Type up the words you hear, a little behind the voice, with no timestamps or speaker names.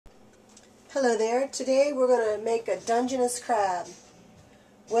Hello there. Today we're going to make a Dungeness crab.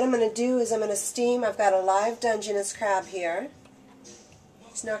 What I'm going to do is I'm going to steam. I've got a live Dungeness crab here.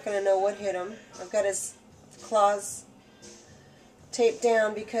 He's not going to know what hit him. I've got his claws taped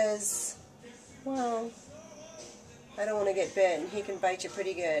down because, well, I don't want to get bit, and he can bite you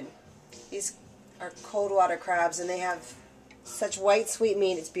pretty good. These are cold water crabs and they have such white sweet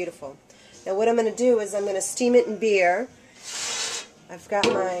meat, it's beautiful. Now what I'm going to do is I'm going to steam it in beer. I've got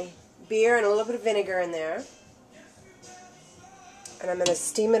my beer and a little bit of vinegar in there, and I'm going to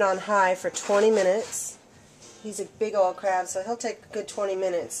steam it on high for 20 minutes. He's a big old crab, so he'll take a good 20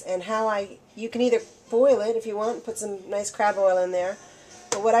 minutes. And you can either boil it if you want, put some nice crab oil in there,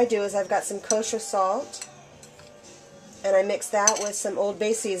 but what I do is I've got some kosher salt, and I mix that with some Old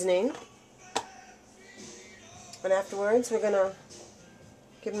Bay seasoning, and afterwards we're going to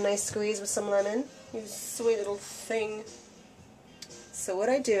give him a nice squeeze with some lemon. He's a sweet little thing. So what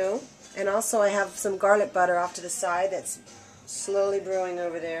I do, and also I have some garlic butter off to the side that's slowly brewing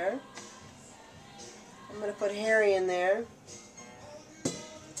over there. I'm going to put Harry in there.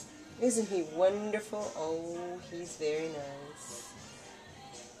 Isn't he wonderful? Oh, he's very nice.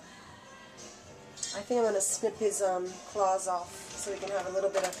 I think I'm going to snip his claws off so he can have a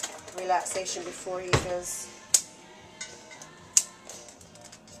little bit of relaxation before he goes.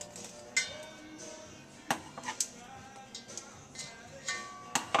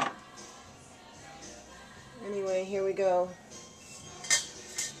 Anyway, here we go.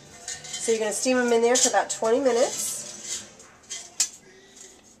 So you're going to steam them in there for about 20 minutes.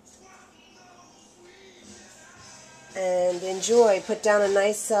 And enjoy. Put down a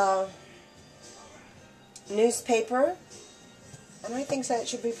nice newspaper. And I think that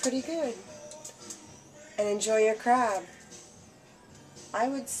should be pretty good. And enjoy your crab. I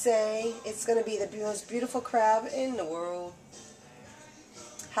would say it's going to be the most beautiful crab in the world.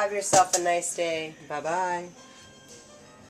 Have yourself a nice day. Bye-bye.